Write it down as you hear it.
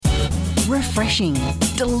refreshing,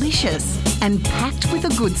 delicious and packed with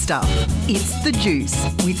the good stuff. It's The Juice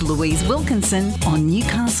with Louise Wilkinson on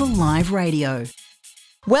Newcastle Live Radio.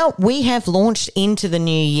 Well, we have launched into the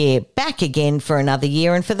new year, back again for another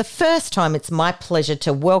year, and for the first time it's my pleasure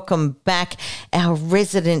to welcome back our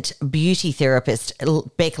resident beauty therapist,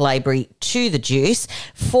 Bek Labry, to The Juice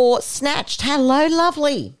for Snatched. Hello,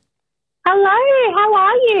 lovely. Hello, how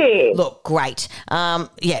are you? Look, great.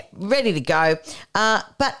 Ready to go.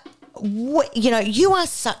 But you are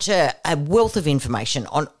such a wealth of information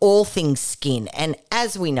on all things skin. And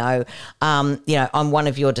as we know, I'm one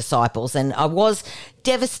of your disciples, and I was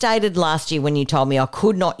devastated last year when you told me I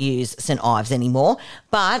could not use St. Ives anymore,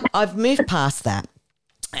 but I've moved past that.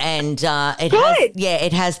 And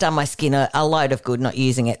it has done my skin a load of good not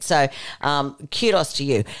using it. So kudos to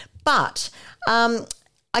you. But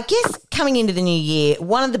I guess coming into the new year,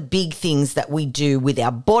 one of the big things that we do with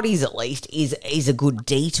our bodies, at least, is a good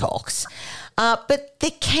detox. But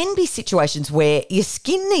there can be situations where your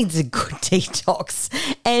skin needs a good detox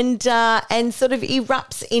and sort of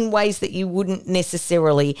erupts in ways that you wouldn't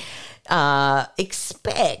necessarily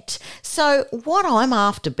expect. So what I'm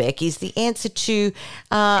after, Bek, is the answer to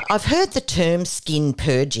I've heard the term skin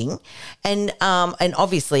purging, and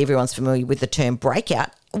obviously everyone's familiar with the term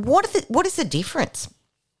breakout. What is the difference?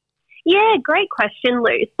 Yeah, great question,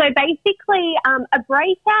 Lou. So basically, a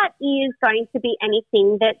breakout is going to be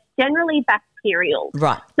anything that's generally bacterial.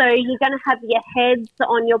 Right. So you're going to have your heads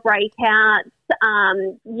on your breakouts.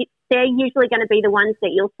 They're usually going to be the ones that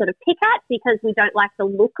you'll sort of pick at because we don't like the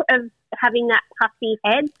look of having that puffy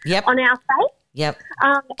head on our face. Yep.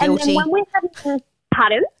 And then when we're having...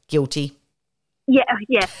 Pardon? Guilty. Yeah,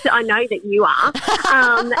 yes, I know that you are.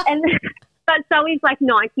 But so is like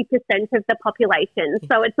 90% of the population,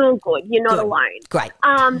 so it's all good. You're not alone. Great.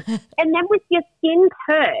 And then with your skin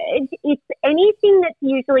purge, it's anything that's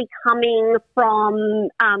usually coming from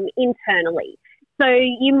internally. So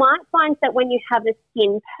you might find that when you have a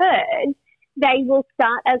skin purge, they will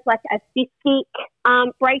start as like a cystic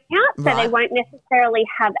breakout, so they won't necessarily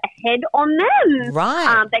have a head on them.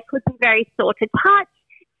 Right. They could be very sore to touch.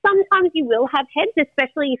 Sometimes you will have heads,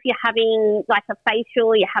 especially if you're having like a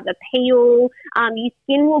facial, you have a peel. Your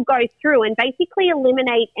skin will go through and basically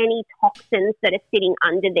eliminate any toxins that are sitting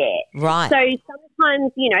under there. Right. So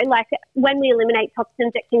sometimes, like when we eliminate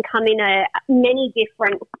toxins, it can come in many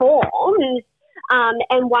different forms,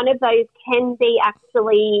 and one of those can be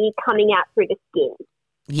actually coming out through the skin.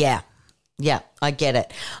 Yeah, I get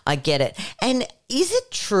it. And is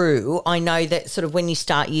it true? I know that sort of when you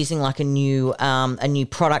start using like a new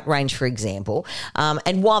product range, for example,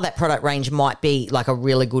 and while that product range might be like a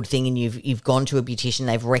really good thing, and you've gone to a beautician,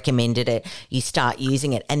 they've recommended it, you start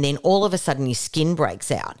using it, and then all of a sudden your skin breaks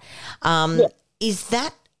out. Is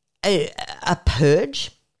that a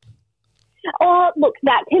purge? Oh, look,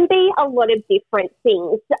 that can be a lot of different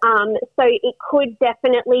things. So it could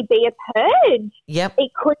definitely be a purge. Yep.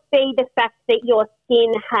 It could be the fact that your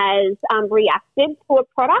skin has reacted to a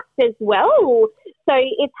product as well. So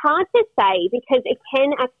it's hard to say because it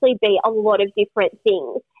can actually be a lot of different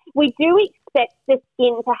things. We do expect the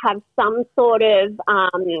skin to have some sort of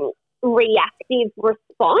reactive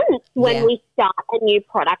response when we start a new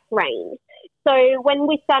product range. So when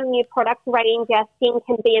we start a new product range, our skin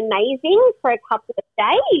can be amazing for a couple of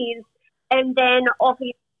days, and then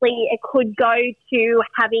obviously it could go to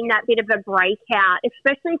having that bit of a breakout,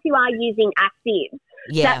 especially if you are using actives.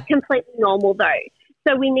 Yeah. That's completely normal though.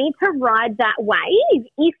 So we need to ride that wave.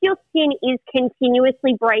 If your skin is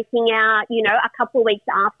continuously breaking out, a couple of weeks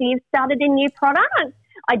after you've started a new product,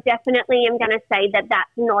 I definitely am going to say that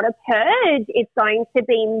that's not a purge. It's going to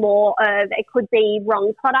be more of, it could be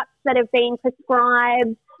wrong products that have been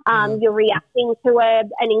prescribed. You're reacting to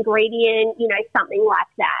an ingredient, something like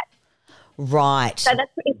that. Right. So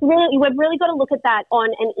we've really got to look at that on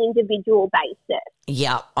an individual basis.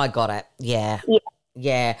 Yeah, I got it. Yeah.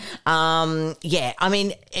 Yeah. I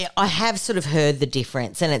mean, I have sort of heard the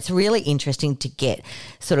difference, and it's really interesting to get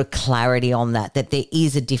sort of clarity on that there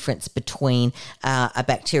is a difference between a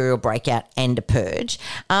bacterial breakout and a purge.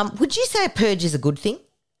 Would you say a purge is a good thing?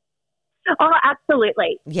 Oh,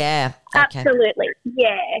 absolutely. Yeah. Okay. Absolutely.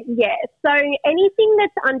 Yeah. So anything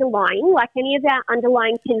that's underlying, like any of our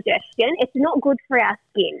underlying congestion, it's not good for our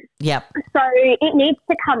skin. Yep. So it needs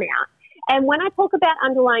to come out. And when I talk about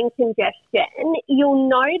underlying congestion, you'll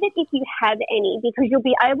know that if you have any, because you'll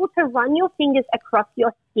be able to run your fingers across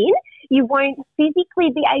your skin. You won't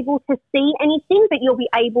physically be able to see anything, but you'll be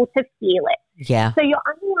able to feel it. Yeah. So your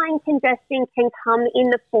underlying congestion can come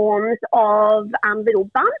in the forms of little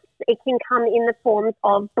bumps. It can come in the forms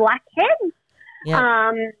of blackheads.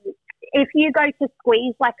 Yeah. if you go to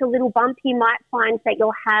squeeze like a little bump, you might find that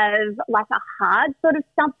you'll have like a hard sort of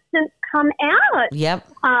substance come out. Yep.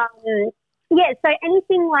 Yeah, so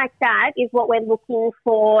anything like that is what we're looking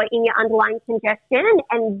for in your underlying congestion,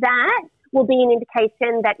 and that will be an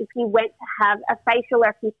indication that if you went to have a facial or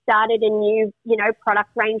if you started a new, product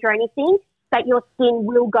range or anything, that your skin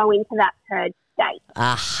will go into that purge state.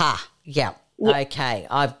 Aha. Yeah. Yeah. Okay,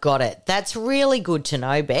 I've got it. That's really good to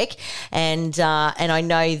know, Beck. And I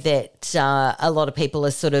know that a lot of people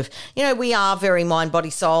are sort of, we are very mind,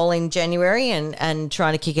 body, soul in January and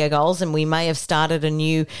trying to kick our goals, and we may have started a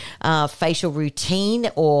new facial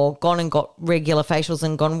routine or gone and got regular facials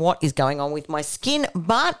and gone, what is going on with my skin?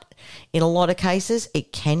 But in a lot of cases,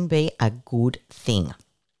 it can be a good thing.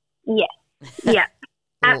 Yes. Yeah,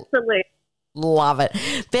 absolutely. Love it.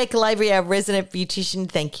 Bek Labry, our resident beautician,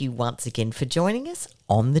 thank you once again for joining us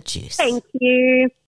on The Juice. Thank you.